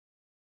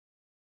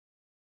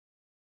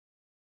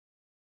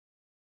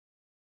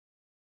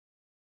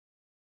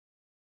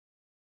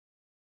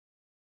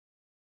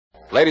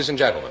Ladies and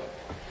gentlemen.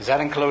 Does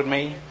that include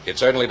me? It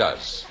certainly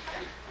does.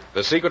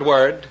 The secret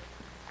word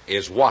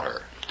is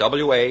water.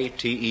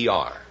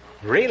 W-A-T-E-R.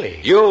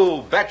 Really?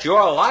 You bet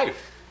your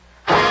life.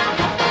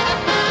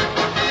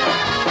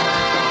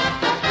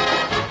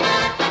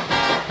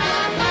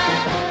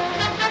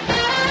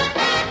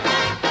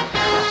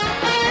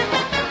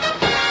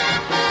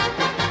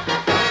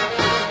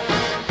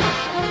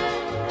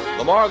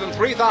 The more than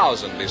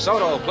 3,000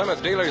 DeSoto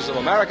Plymouth Dealers of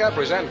America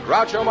present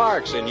Groucho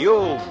Marx in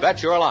You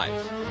Bet Your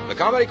Life, the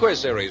comedy quiz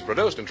series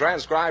produced and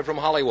transcribed from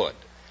Hollywood.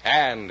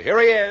 And here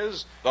he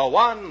is, the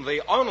one,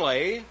 the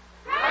only...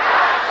 Groucho!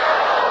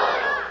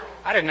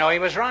 I didn't know he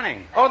was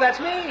running. Oh, that's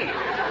me.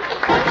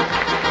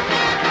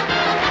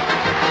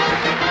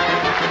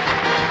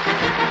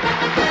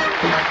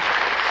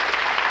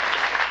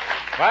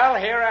 Well,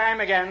 here I am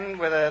again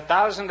with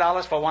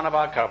 $1,000 for one of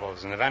our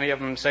couples. And if any of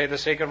them say the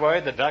secret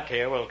word, the duck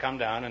here will come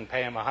down and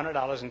pay him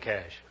 $100 in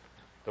cash.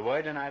 The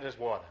word tonight is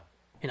water.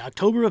 In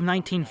October of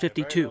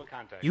 1952,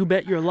 You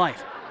Bet Your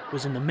Life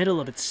was in the middle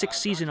of its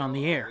sixth season on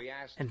the air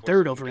and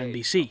third over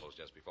NBC.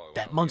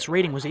 That month's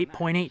rating was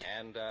 8.8,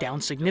 down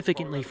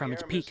significantly from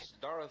its peak,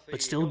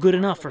 but still good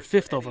enough for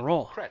fifth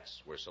overall.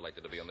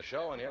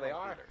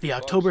 The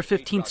October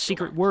 15th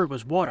secret word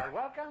was water,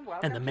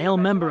 and the male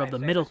member of the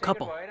middle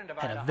couple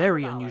had a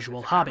very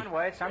unusual hobby.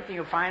 Something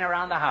you find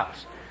around the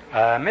house.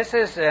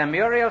 Mrs.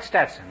 Muriel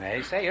Stetson,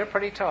 they say you're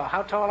pretty tall.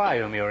 How tall are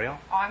you, Muriel?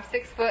 Oh, I'm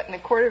 6 foot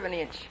and 1/4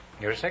 inch.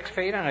 You're 6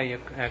 feet, and are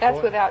you...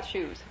 That's without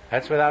shoes.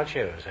 That's without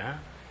shoes, huh?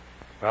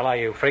 Well, are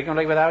you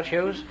frequently without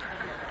shoes?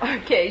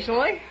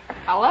 Occasionally.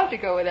 I love to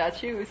go without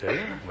shoes. Do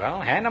you?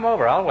 Well, hand them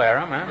over. I'll wear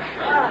them,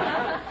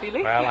 huh?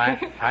 Really? Well,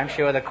 I'm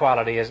sure the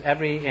quality is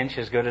every inch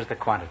as good as the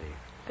quantity.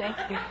 Thank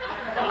you.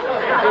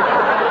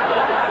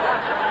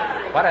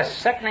 What a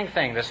sickening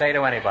thing to say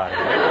to anybody.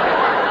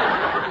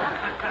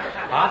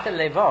 Arthur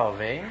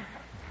Levov, eh?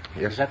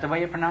 Yes. Is that the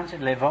way you pronounce it,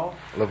 Levov?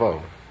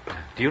 Levov.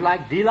 Do you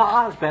like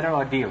Delaz better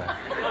or dealer?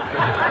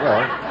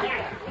 Well,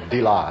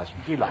 Delaz.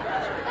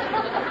 Delaz.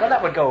 Well,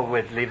 that would go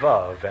with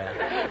Lvov.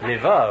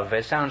 Lvov,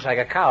 it sounds like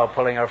a cow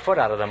pulling her foot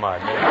out of the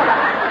mud.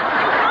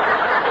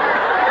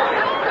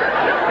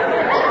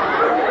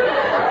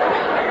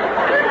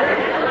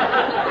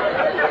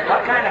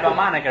 What kind of a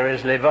moniker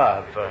is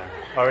Lvov?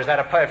 Or is that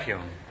a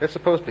perfume? It's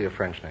supposed to be a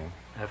French name.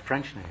 A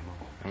French name.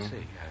 Oh, let's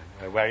see.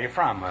 Where are you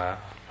from?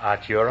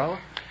 Arturo?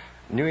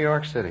 New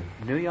York City.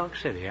 New York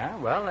City, huh?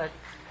 Well,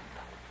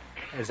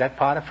 is that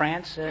part of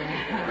France?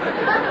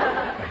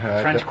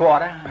 French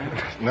Quarter?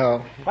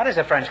 No. What is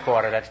a French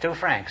Quarter? That's 2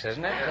 francs,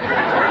 isn't it?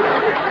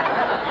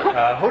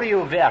 Who do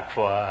you work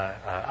for,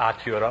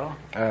 Arturo?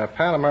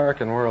 Pan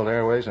American World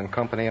Airways and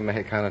Compañía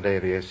Mexicana de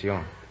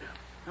Aviación.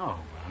 Oh, well,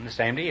 I'm the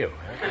same to you.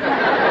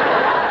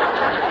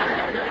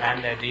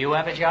 And do you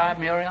have a job,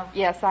 Muriel?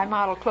 Yes, I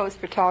model clothes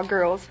for tall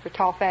girls, for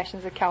Tall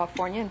Fashions of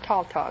California and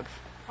Tall Togs.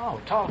 Oh,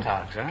 Tall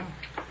Togs, huh?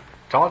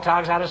 Tall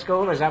Togs out of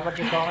school? Is that what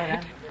you call it,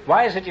 huh?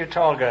 Why is it you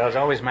tall girls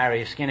always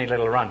marry skinny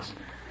little runts?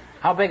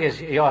 How big is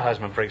your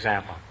husband, for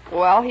example?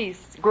 Well, he's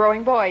a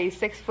growing boy. He's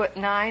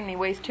 6'9", and he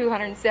weighs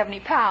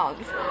 270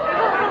 pounds.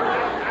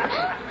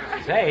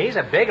 Say, he's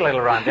a big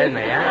little runt, isn't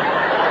he, huh?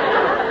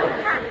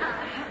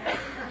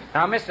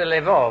 Now, Mr.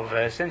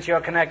 Levov, since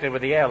you're connected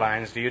with the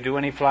airlines, do you do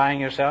any flying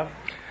yourself?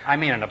 I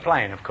mean in a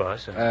plane, of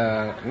course.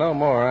 No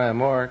more. I am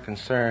more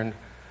concerned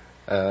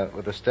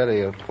with the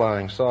study of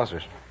flying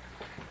saucers.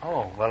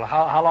 Oh, well,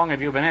 how long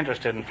have you been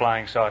interested in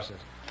flying saucers?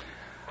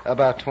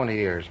 About 20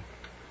 years.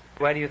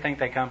 Where do you think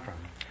they come from?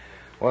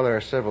 Well, there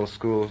are several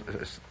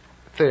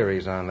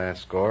theories on that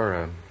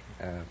score.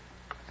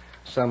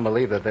 Some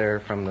believe that they're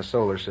from the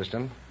solar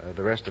system.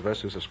 The rest of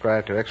us who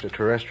subscribe to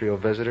extraterrestrial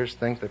visitors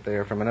think that they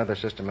are from another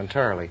system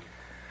entirely.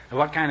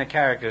 What kind of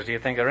characters do you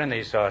think are in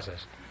these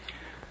saucers?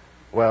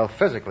 Well,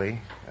 physically,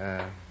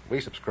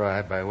 we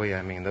subscribe, by we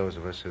I mean those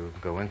of us who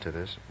go into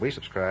this, we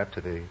subscribe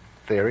to the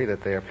theory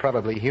that they are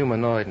probably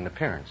humanoid in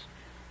appearance.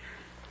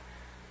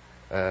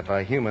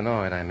 By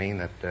humanoid, I mean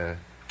that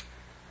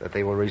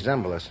they will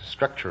resemble us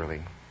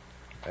structurally.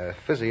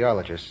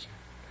 Physiologists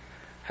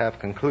have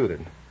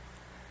concluded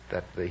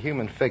that the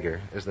human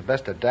figure is the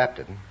best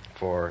adapted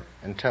for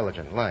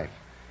intelligent life.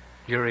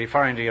 You're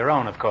referring to your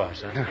own, of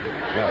course, huh? No.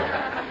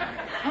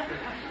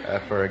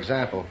 For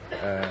example,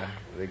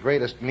 the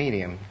greatest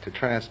medium to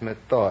transmit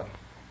thought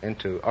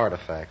into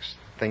artifacts,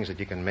 things that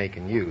you can make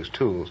and use,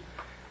 tools,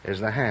 is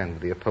the hand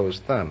with the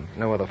opposed thumb.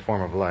 No other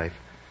form of life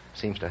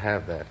seems to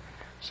have that.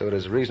 So it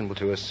is reasonable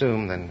to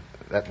assume then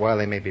that while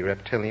they may be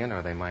reptilian,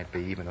 or they might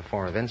be even a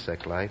form of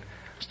insect life,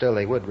 still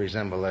they would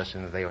resemble us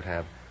in that they would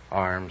have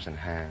arms and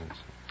hands.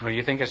 Well,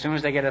 you think as soon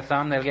as they get a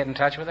thumb, they'll get in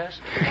touch with us?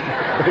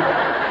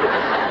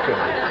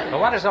 Well,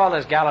 what is all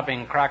this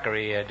galloping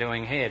crockery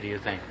doing here, do you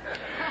think?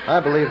 I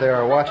believe they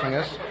are watching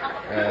us,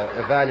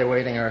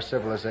 evaluating our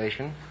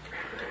civilization,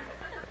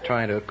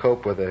 trying to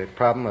cope with the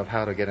problem of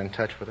how to get in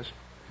touch with us.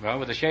 Well,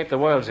 with the shape the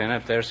world's in,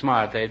 if they're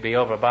smart, they'd be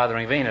over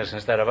bothering Venus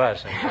instead of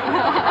us.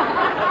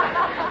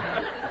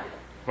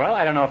 Well,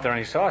 I don't know if there are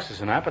any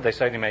sources or not, but they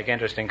certainly make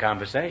interesting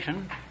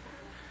conversation.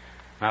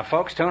 Now,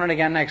 folks, tune in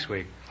again next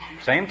week.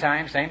 Same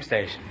time, same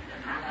station.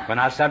 When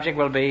our subject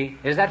will be,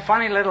 is that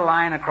funny little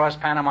line across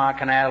Panama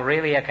Canal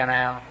really a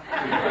canal?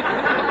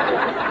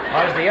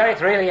 Or is the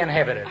earth really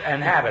inhabited?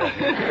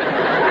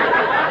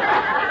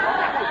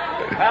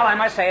 Well, I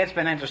must say it's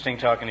been interesting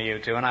talking to you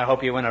two, and I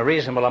hope you win a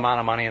reasonable amount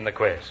of money in the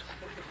quiz.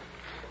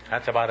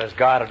 That's about as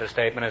guarded a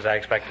statement as I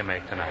expect to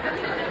make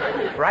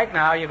tonight. Right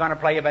now, you're going to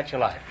play You Bet Your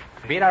Life.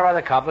 Beat our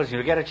other couples, and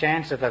you'll get a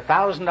chance at the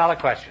 $1,000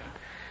 question.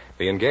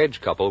 The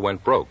engaged couple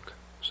went broke,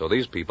 so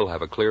these people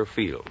have a clear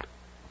field.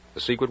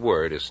 The secret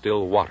word is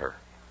still water.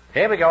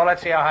 Here we go.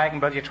 Let's see how high I can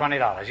build you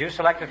 $20. You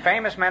selected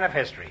famous men of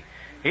history.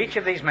 Each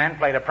of these men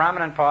played a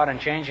prominent part in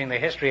changing the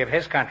history of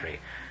his country.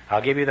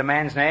 I'll give you the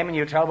man's name, and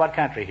you tell what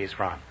country he's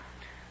from.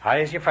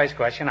 Here's your first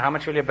question. How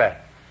much will you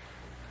bet?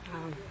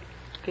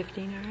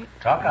 15, all right?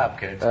 Talk up,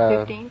 kids.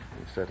 15?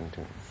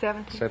 17.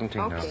 17?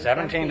 $17. Okay.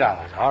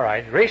 $17. All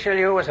right.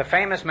 Richelieu was a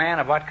famous man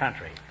of what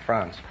country?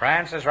 France.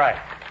 France is right.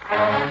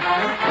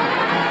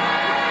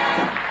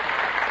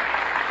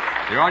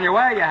 You're on your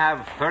way. You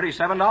have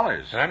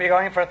 $37. Remember, you're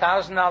going for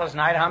 $1,000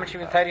 tonight. How much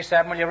of your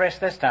 37 will you risk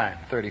this time?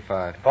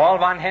 35. Paul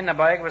von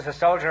Hindenburg was a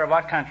soldier of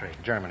what country?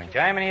 Germany.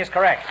 Germany is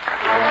correct.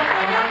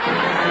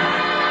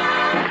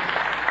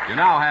 You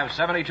now have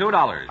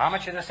 $72. How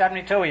much of the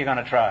 72 are you going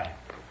to try?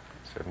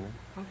 70.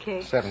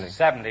 Okay. 70.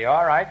 70,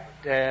 all right.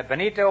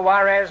 Benito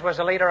Juarez was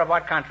the leader of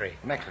what country?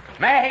 Mexico.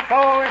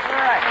 Mexico is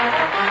correct.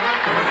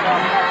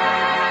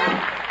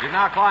 You've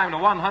now climbed to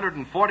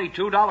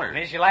 $142.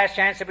 Here's your last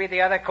chance to beat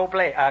the other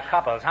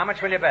couples. How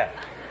much will you bet?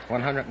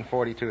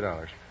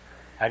 $142.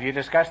 Have you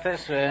discussed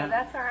this?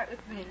 That's all right with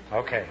me.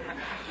 Okay.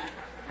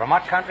 From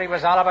what country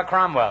was Oliver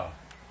Cromwell?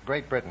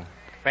 Great Britain.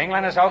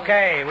 England is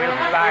okay. We'll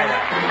fly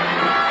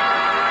that.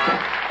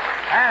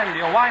 And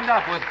you'll wind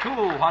up with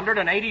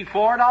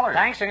 $284.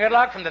 Thanks and good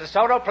luck from the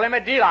DeSoto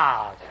Plymouth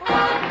dealers.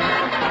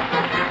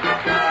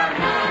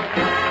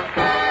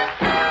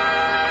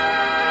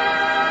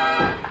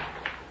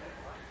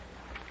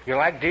 You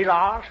like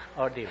dealers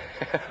or dealers?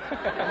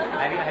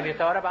 have you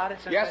thought about it?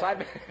 Yes,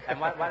 And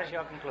what is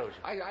your conclusion?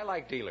 I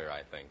like dealer,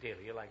 I think.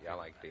 Dealer, you like Yeah, I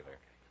dealer. like dealer.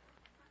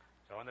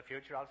 So in the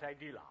future, I'll say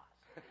dealers.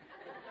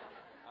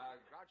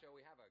 Groucho,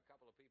 we have a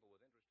couple of people with